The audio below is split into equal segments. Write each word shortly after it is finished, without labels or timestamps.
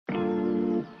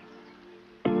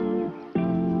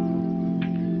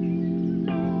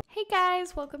Hey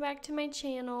guys, welcome back to my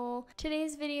channel.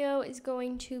 Today's video is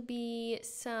going to be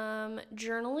some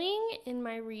journaling in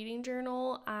my reading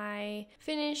journal. I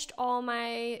finished all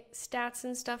my stats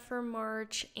and stuff for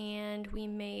March and we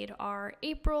made our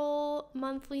April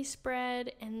monthly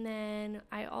spread, and then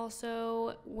I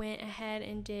also went ahead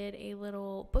and did a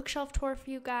little bookshelf tour for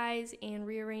you guys and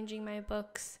rearranging my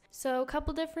books. So a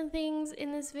couple different things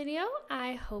in this video.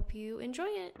 I hope you enjoy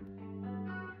it.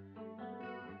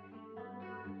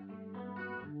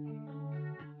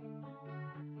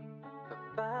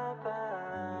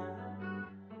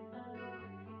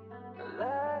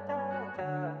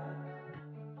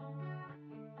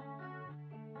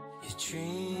 You're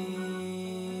dreaming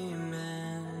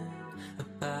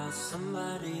about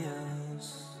somebody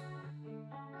else.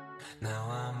 Now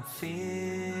I'm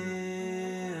feeling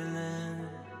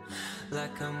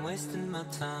like I'm wasting my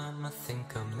time. I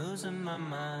think I'm losing my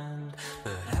mind,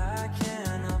 but I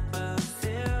can't help but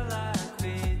feel like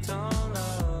we don't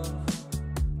love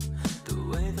the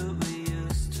way that we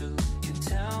used to. You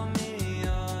tell me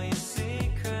all your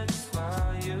secrets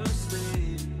while you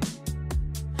sleep,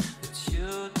 but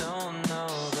you don't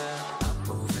know that I'm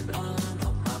moving on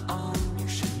my own. You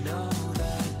should know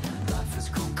that life has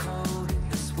grown cold in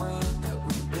this world that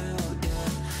we built, yeah.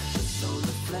 The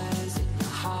solar flares in your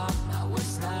heart, now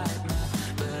it's nightmare,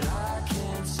 but I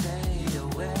can't stay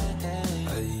away.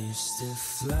 I used to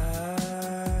fly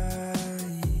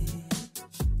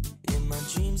in my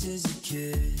dreams as a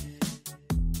kid.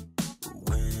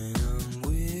 When I'm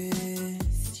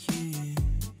with you,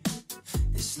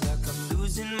 it's like I'm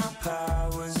losing my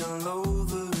powers all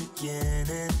over again,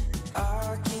 and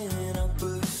I can't help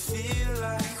but feel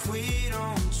like we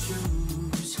don't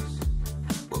choose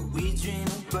what we dream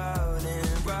about.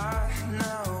 And right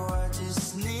now I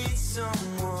just need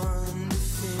someone to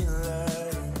feel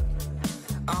like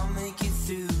I'll make it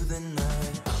through the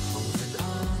night. I'm moving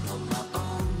on my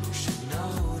own. You should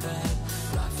know that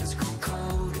life has grown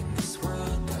cold in this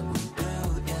world that we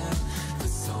built, yeah. The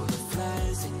solar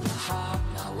flares in your heart,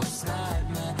 now it's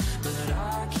nightmare, but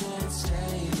I can't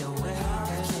stay away.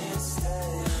 I can't stay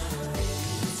away.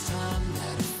 Maybe it's time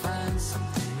that I find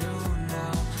something new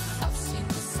now. I've seen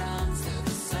the signs, they're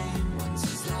the same ones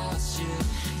as last year.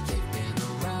 They've been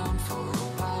around for a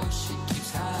while, shit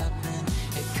keeps happening.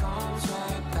 It comes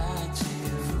right back to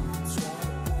you.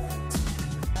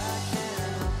 I can't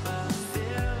help but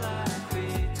feel like we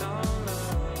don't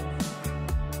love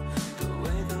the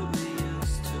way that we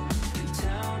used to. You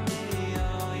tell me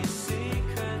all your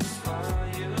secrets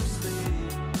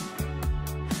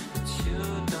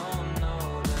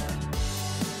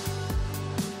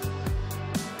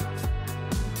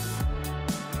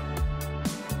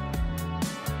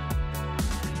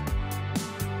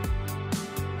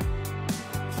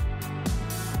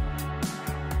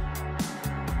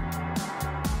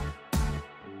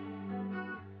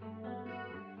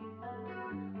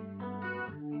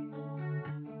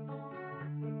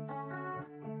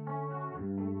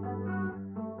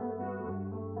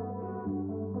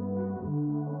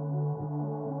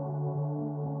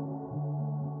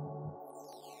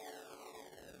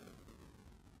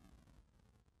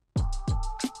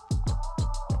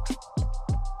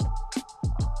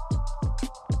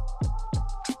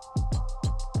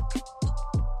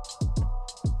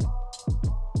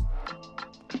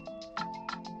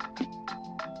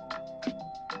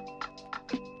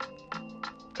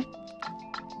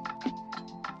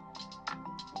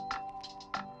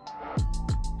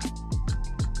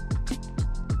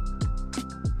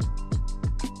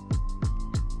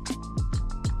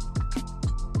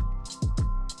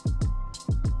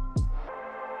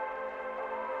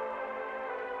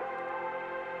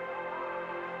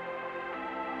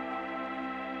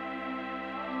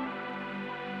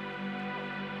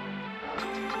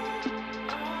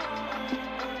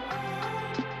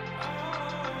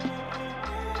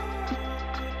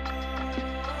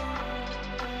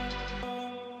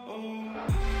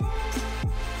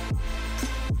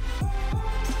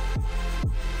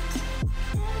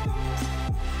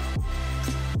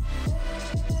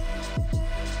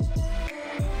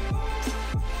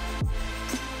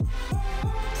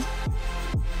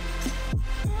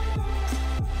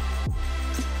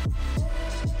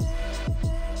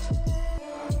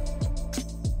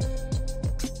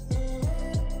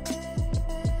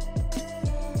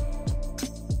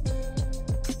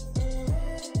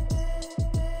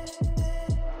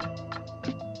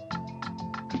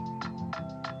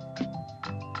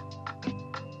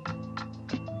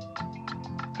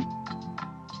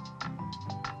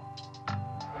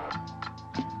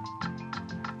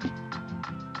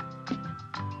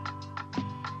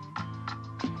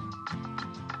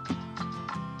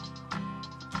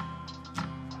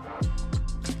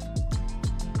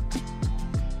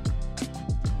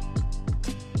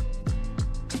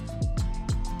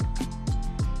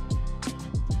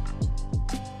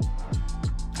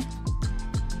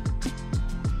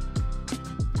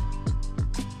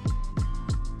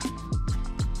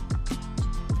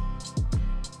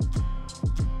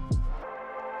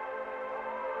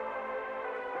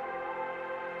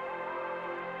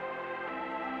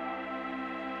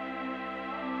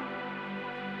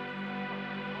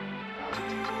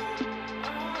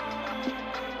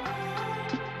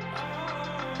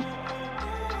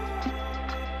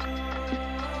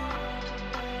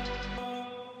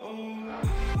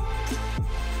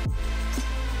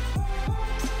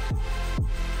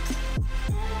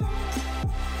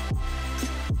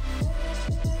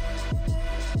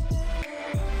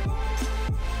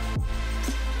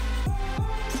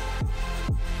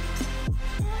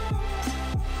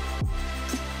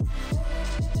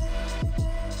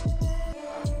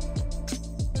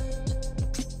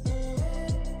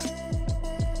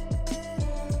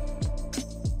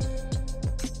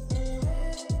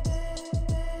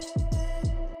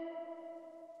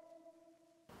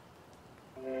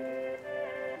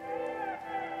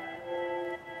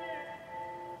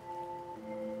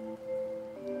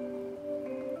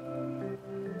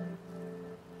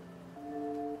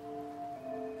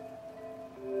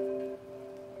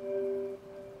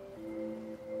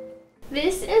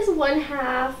This is one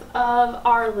half of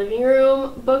our living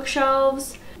room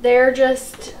bookshelves. They're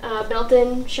just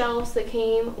built-in shelves that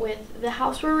came with the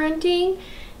house we're renting,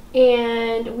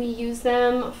 and we use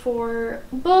them for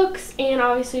books and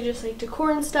obviously just like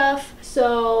decor and stuff.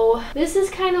 So this is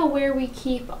kind of where we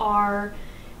keep our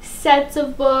sets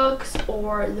of books,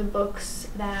 or the books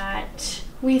that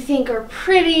we think are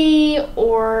pretty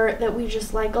or that we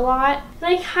just like a lot.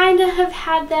 And I kind of have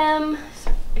had them,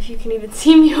 if you can even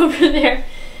see me over there,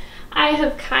 I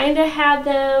have kind of had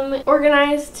them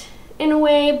organized in a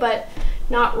way, but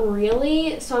not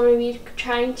really. So I'm going to be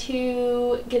trying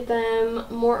to get them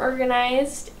more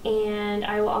organized, and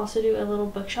I will also do a little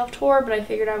bookshelf tour, but I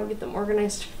figured I would get them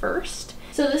organized first.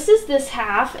 So this is this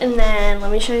half, and then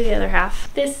let me show you the other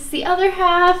half. This is the other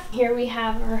half. Here we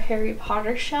have our Harry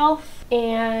Potter shelf,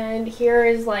 and here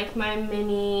is like my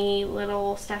mini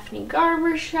little Stephanie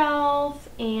Garber shelf,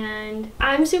 and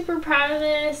I'm super proud of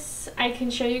this. I can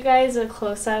show you guys a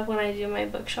close-up when I do my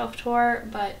bookshelf tour,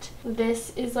 but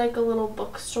this is like a little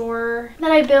bookstore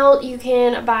that I built. You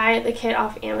can buy the kit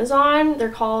off Amazon.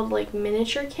 They're called like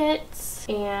miniature kits,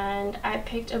 and I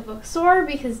picked a bookstore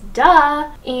because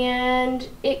duh, and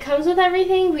it comes with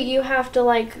everything, but you have to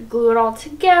like glue it all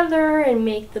together and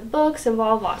make the books and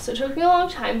blah blah blah. So it took me a long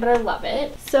time, but I love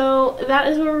it. So that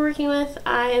is what we're working with.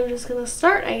 I am just gonna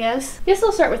start, I guess.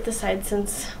 I'll start with this side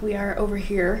since we are over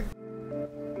here.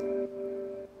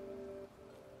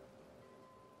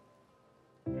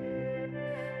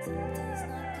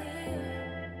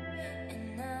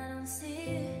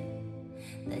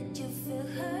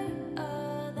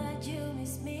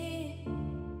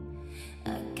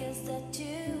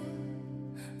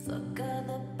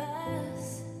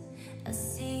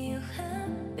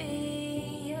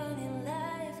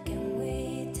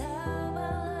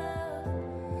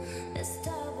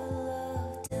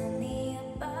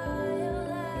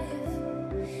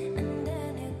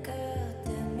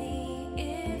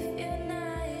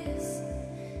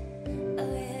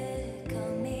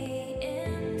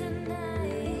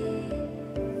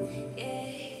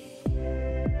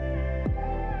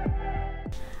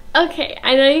 Okay,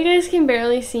 I know you guys can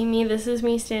barely see me. This is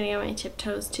me standing on my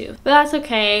tiptoes too, but that's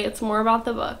okay. It's more about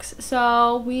the books.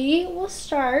 So we will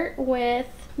start with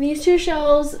these two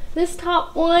shelves. This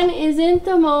top one isn't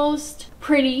the most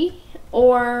pretty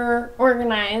or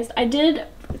organized. I did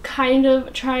kind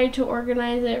of try to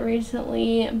organize it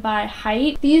recently by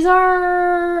height. These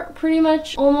are pretty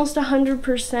much almost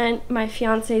 100% my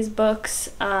fiance's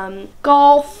books,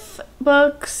 golf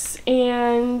books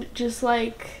and just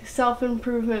like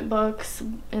self-improvement books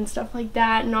and stuff like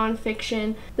that,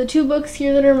 nonfiction. The two books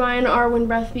here that are mine are When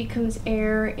Breath Becomes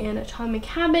Air and Atomic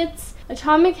Habits.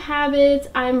 Atomic Habits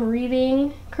I'm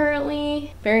reading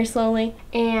currently, very slowly,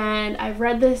 and I've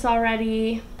read this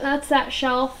already. That's that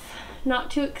shelf.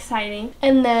 Not too exciting.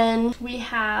 And then we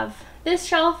have this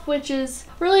shelf, which is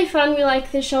really fun. We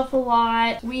like this shelf a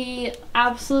lot. We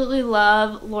absolutely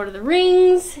love Lord of the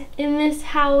Rings in this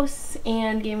house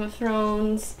and Game of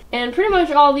Thrones and pretty much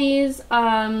all these.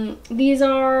 These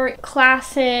are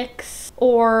classics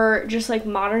or just like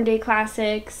modern day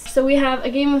classics. So we have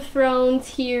a Game of Thrones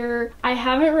here. I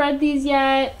haven't read these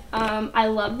yet. I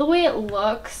love the way it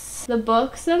looks. The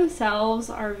books themselves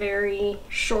are very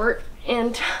short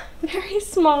and very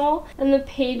small, and the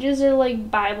pages are like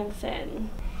Bible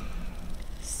thin.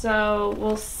 So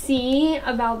we'll see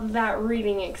about that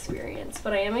reading experience,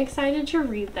 but I am excited to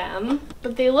read them.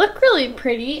 But they look really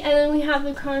pretty. And then we have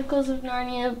the Chronicles of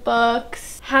Narnia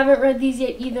books. Haven't read these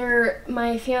yet either.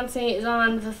 My fiance is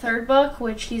on the third book,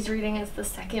 which he's reading as the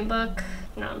second book.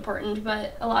 Not important,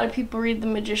 but a lot of people read The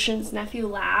Magician's Nephew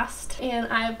last, and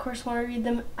I of course want to read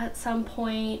them at some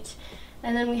point.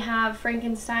 And then we have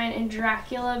Frankenstein and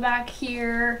Dracula back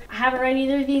here. I haven't read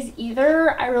either of these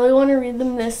either. I really want to read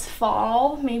them this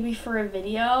fall, maybe for a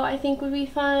video I think would be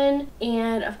fun.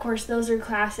 And of course those are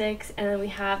classics. And then we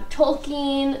have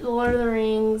Tolkien, The Lord of the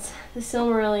Rings, The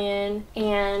Silmarillion,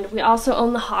 and we also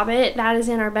own The Hobbit. That is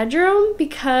in our bedroom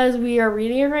because we are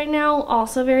reading it right now,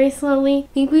 also very slowly.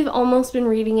 I think we've almost been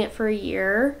reading it for a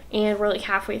year and we're like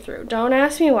halfway through. Don't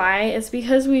ask me why. It's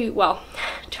because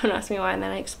don't ask me why and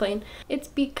then I explain. It's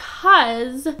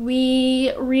because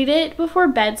we read it before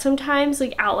bed sometimes,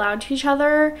 like out loud to each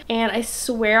other, and I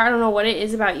swear I don't know what it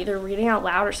is about either reading out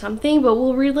loud or something, but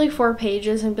we'll read like 4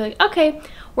 pages and be like, okay.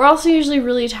 We're also usually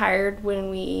really tired when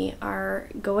we are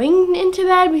going into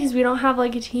bed because we don't have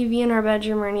like a TV in our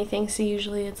bedroom or anything, so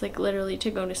usually it's like literally to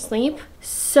go to sleep.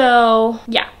 So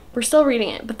yeah, we're still reading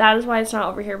it, but that is why it's not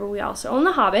over here. But we also own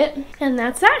The Hobbit, and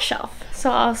that's that shelf.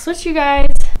 So I'll switch you guys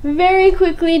very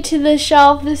quickly to this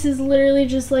shelf. This is literally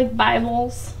just like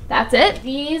Bibles. That's it.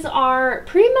 These are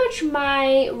pretty much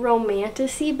my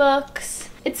romantasy books.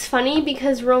 It's funny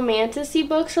because romantasy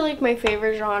books are like my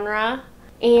favorite genre.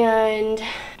 And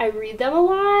I read them a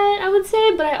lot, I would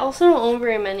say, but I also don't own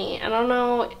very many. I don't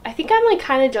know, I think I'm like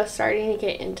kind of just starting to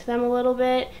get into them a little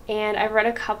bit, and I've read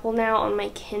a couple now on my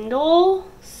Kindle,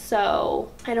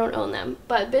 so I don't own them.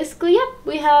 But basically, yep,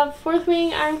 we have Fourth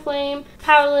Wing, Iron Flame,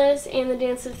 Powerless, and the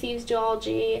Dance of Thieves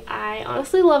duology. I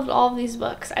honestly loved all of these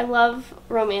books. I love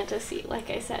romantasy,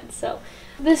 like I said, so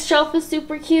this shelf is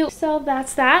super cute. So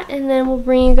that's that, and then we'll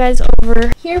bring you guys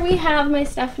over. Here we have my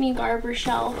Stephanie Garber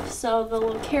shelf, so the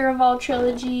little Caraval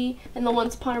trilogy and the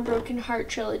Once Upon a Broken Heart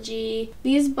trilogy.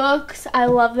 These books, I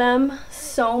love them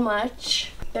so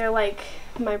much. They're like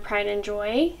my pride and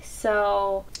joy,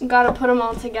 so gotta put them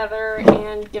all together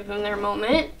and give them their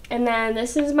moment. And then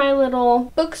this is my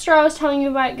little bookstore I was telling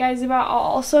you guys about. I'll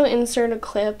also insert a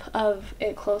clip of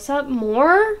it close up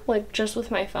more, like just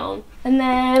with my phone. And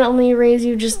then let me raise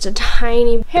you just a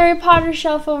tiny Harry Potter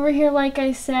shelf over here, like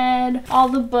I said. All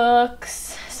the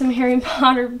books, some Harry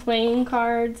Potter playing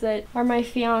cards that are my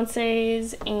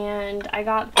fiance's, and I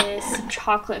got this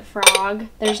chocolate frog.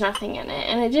 There's nothing in it,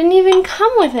 and it didn't even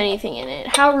come with anything in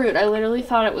it. How rude. I literally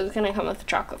thought it was gonna come with a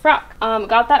chocolate frog.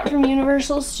 Got that from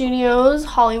Universal Studios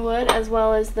Hollywood, as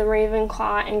well as the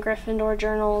Ravenclaw and Gryffindor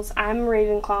journals. I'm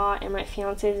Ravenclaw and my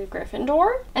fiance is a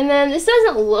Gryffindor. And then this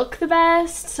doesn't look the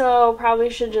best, so probably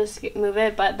should just move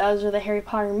it, but those are the Harry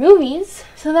Potter movies.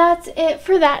 So that's it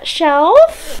for that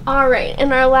shelf. Alright,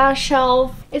 and our last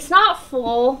shelf, it's not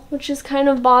full, which is kind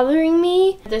of bothering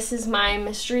me. This is my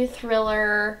mystery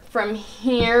thriller From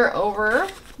Here Over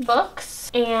books.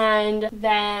 And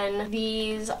then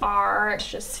these are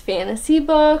just fantasy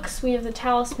books. We have The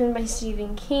Talisman by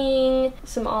Stephen King,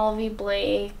 some Olivia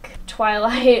Blake,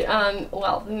 Twilight,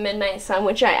 The Midnight Sun,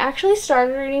 which I actually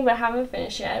started reading but haven't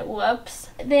finished yet. Whoops.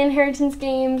 The Inheritance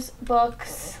Games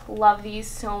books. Love these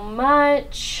so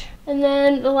much. And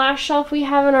then the last shelf we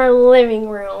have in our living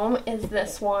room is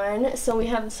this one. So we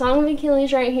have the Song of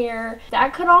Achilles right here.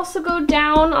 That could also go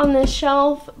down on this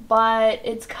shelf, but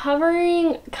it's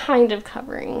kind of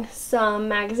covering some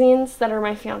magazines that are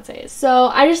my fiance's. So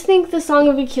I just think the Song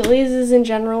of Achilles is in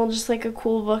general just like a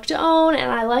cool book to own,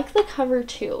 and I like the cover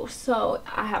too, so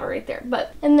I have it right there.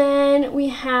 And then we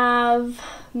have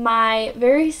my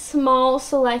very small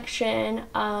selection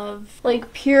of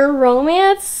like pure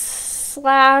romance /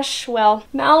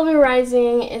 Malibu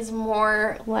Rising is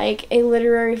more like a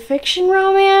literary fiction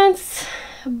romance,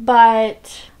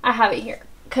 but I have it here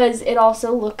because it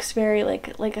also looks very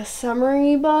like a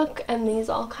summery book, and these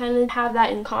all kind of have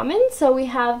that in common. So we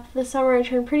have the Summer I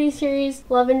Turned Pretty series,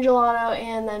 Love and Gelato,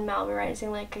 and then Malibu Rising,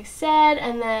 like I said.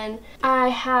 And then I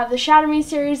have the Shatter Me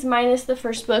series minus the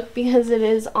first book because it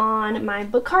is on my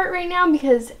book cart right now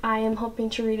because I am hoping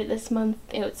to read it this month.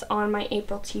 It's on my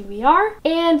April TBR.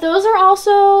 And those are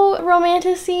also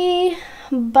romantasy,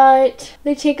 but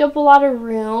they take up a lot of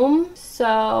room,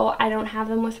 so I don't have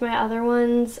them with my other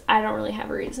ones. I don't really have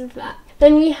a reason for that.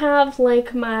 Then we have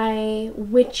like my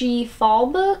witchy fall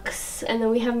books, and then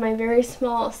we have my very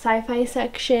small sci-fi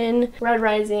section. Red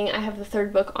Rising, I have the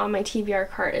 3rd book on my TBR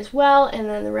cart as well, and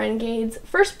then the Renegades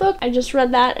first book, I just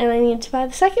read that and I need to buy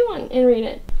the 2nd one and read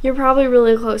it. You're probably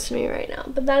really close to me right now,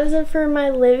 but that is it for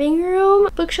my living room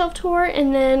bookshelf tour.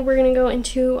 And then we're gonna go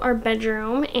into our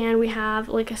bedroom, and we have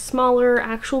like a smaller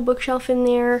actual bookshelf in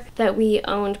there that we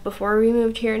owned before we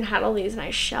moved here and had all these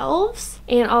nice shelves,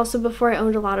 and also before I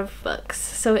owned a lot of books,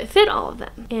 so it fit all of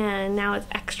them, and now it's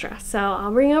extra, so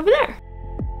I'll bring it over there.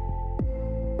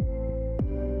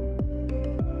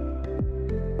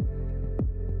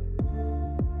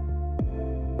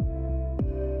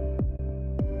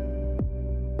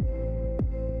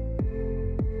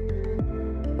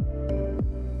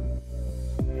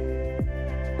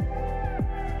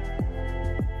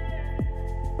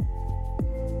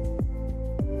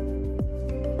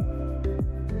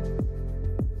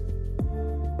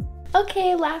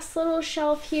 Okay, last little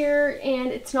shelf here, and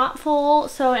it's not full,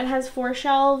 so it has 4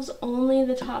 shelves. Only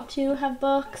the top 2 have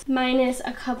books, minus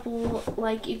a couple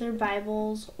like either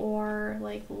Bibles or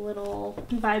like little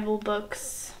Bible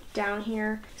books down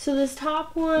here. So this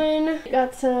top one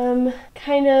got some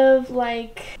kind of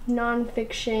like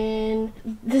nonfiction.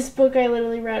 This book I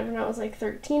literally read when I was like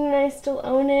 13 and I still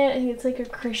own it. I think it's like a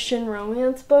Christian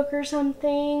romance book or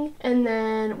something. And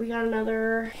then we got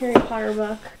another Harry Potter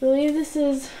book. I believe this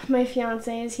is my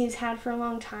fiance's. He's had for a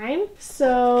long time.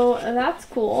 So that's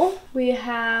cool. We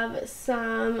have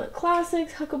some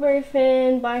classics, Huckleberry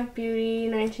Finn, Black Beauty,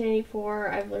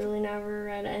 1984. I've literally never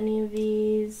read any of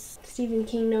these. Stephen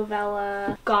King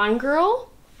novella, Gone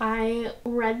Girl. I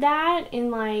read that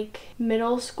in like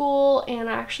middle school and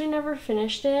I actually never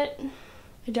finished it.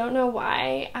 I don't know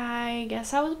why. I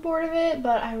guess I was bored of it,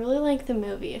 but I really like the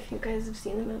movie, if you guys have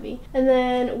seen the movie. And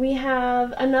then we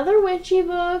have another witchy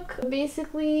book.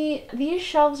 Basically, these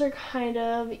shelves are kind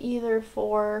of either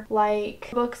for like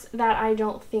books that I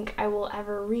don't think I will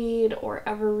ever read or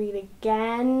ever read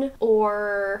again,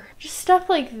 or just stuff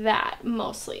like that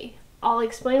mostly. I'll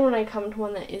explain when I come to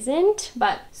one that isn't,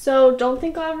 but so don't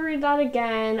think I'll ever read that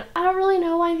again. I don't really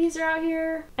know why these are out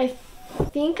here. I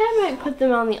think I might put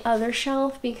them on the other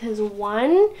shelf because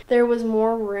one, there was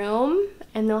more room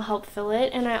and they'll help fill it,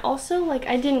 and I also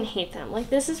I didn't hate them. Like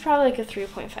this is probably like a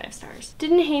 3.5 stars.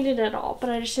 Didn't hate it at all,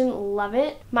 but I just didn't love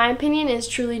it. My opinion is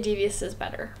Truly Devious is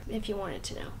better, if you wanted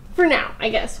to know. For now, I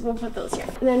guess we'll put those here.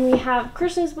 And then we have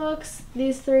Christmas books,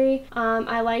 these 3.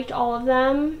 I liked all of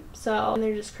them, so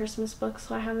they're just Christmas books,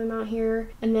 so I have them out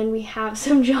here. And then we have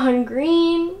some John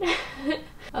Green.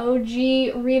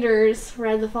 OG readers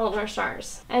read The Fault in Our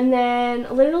Stars. And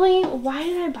then literally, why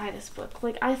did I buy this book?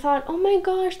 Like I thought, oh my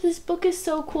gosh, this book is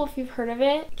so cool if you've heard of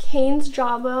it. Cain's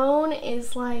Jawbone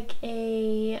is like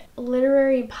a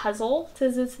literary puzzle. It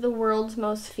says it's the world's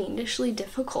most fiendishly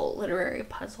difficult literary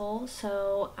puzzle.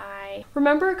 So I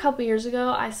remember a couple years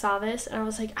ago I saw this and I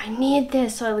was like, I need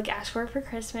this. So I asked for it for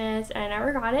Christmas and I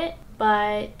never got it.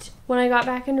 But when I got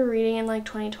back into reading in like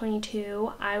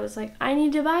 2022, I was like, I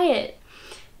need to buy it.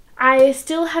 I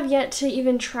still have yet to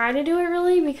even try to do it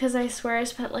really because I swear I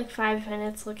spent like 5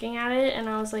 minutes looking at it and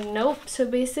I was like, nope. So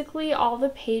basically all the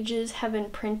pages have been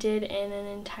printed in an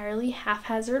entirely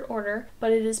haphazard order,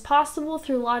 but it is possible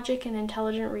through logic and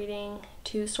intelligent reading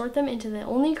to sort them into the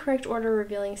only correct order,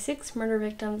 revealing 6 murder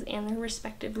victims and their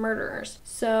respective murderers.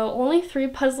 So only 3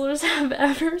 puzzlers have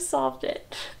ever solved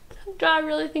it. Do I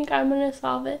really think I'm gonna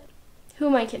solve it? Who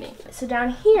am I kidding? So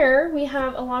down here, we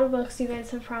have a lot of books you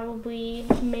guys have probably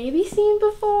maybe seen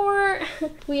before.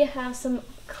 We have some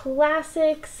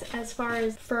classics as far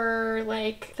as for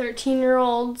like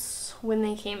 13-year-olds when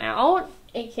they came out,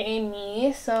 aka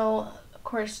me. So of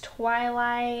course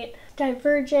Twilight,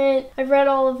 Divergent, I've read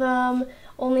all of them,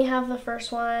 only have the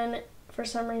first one for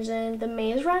some reason. The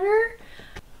Maze Runner.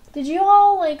 Did you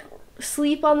all like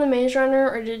sleep on The Maze Runner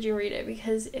or did you read it?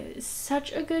 Because it is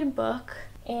such a good book.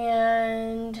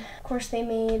 And of course they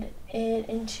made it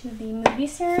into the movie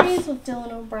series with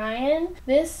Dylan O'Brien.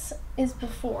 This is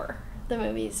before the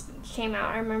movies came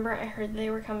out. I remember I heard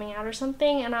they were coming out or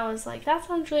something and I was like, that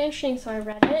sounds really interesting, so I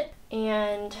read it.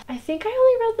 And I think I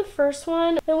only read the first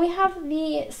one. Then we have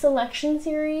the Selection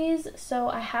series, so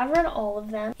I have read all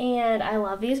of them and I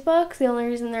love these books. The only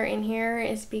reason they're in here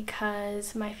is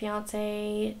because my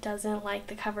fiance doesn't like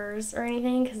the covers or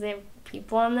anything because they have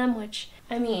people on them, which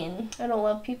I mean, I don't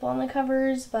love people on the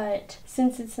covers, but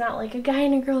since it's not like a guy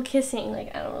and a girl kissing,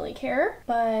 like I don't really care.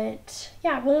 But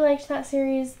yeah, I really liked that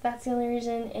series. That's the only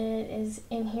reason it is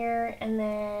in here. And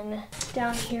then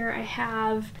down here I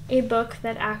have a book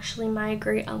that actually my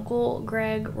great uncle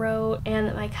Greg wrote and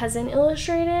that my cousin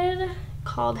illustrated,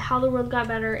 called How the World Got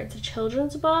Better. It's a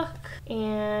children's book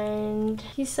and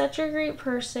he's such a great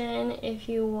person if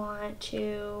you want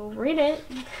to read it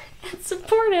and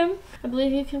support him. I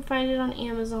believe you can find it on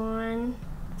Amazon.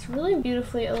 It's really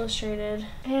beautifully illustrated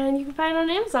and you can find it on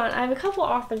Amazon. I have a couple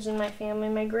authors in my family.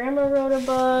 My grandma wrote a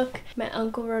book, my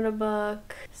uncle wrote a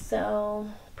book, so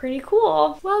pretty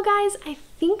cool. Well guys, I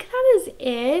think that is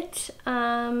it.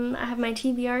 I have my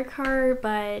TBR card,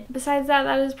 but besides that,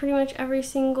 that is pretty much every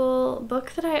single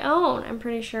book that I own, I'm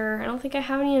pretty sure. I don't think I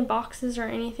have any in boxes or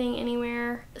anything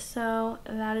anywhere. So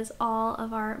that is all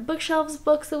of our bookshelves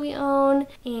books that we own,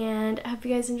 and I hope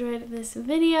you guys enjoyed this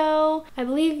video. I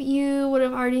believe you would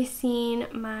have already seen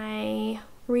my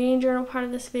reading journal part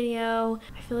of this video.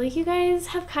 I feel like you guys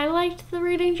have kind of liked the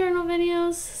reading journal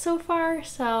videos so far,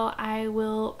 so I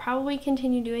will probably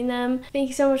continue doing them. Thank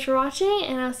you so much for watching,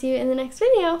 and I'll see you in the next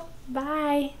video.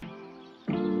 Bye!